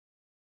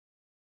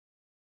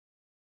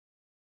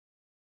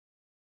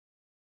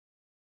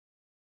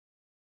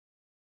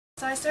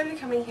So I started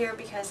coming here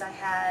because I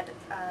had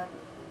a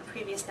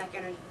previous neck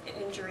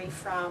injury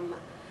from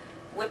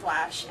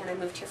whiplash, and I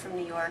moved here from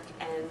New York,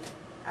 and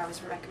I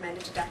was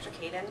recommended to Dr.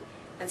 Kaden,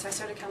 and so I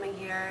started coming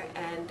here,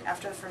 and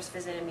after the first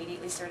visit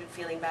immediately started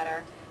feeling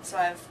better. So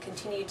I've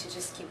continued to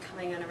just keep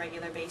coming on a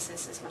regular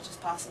basis as much as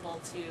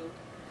possible to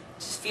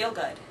just feel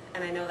good.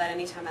 And I know that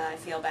anytime that I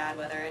feel bad,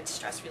 whether it's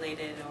stress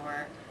related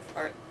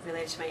or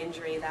related to my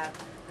injury, that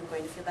I'm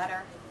going to feel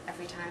better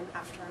every time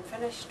after I'm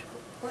finished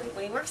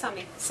when he works on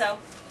me. So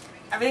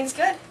everything's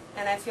good,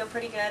 and I feel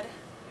pretty good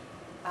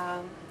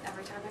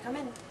every time I come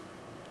in.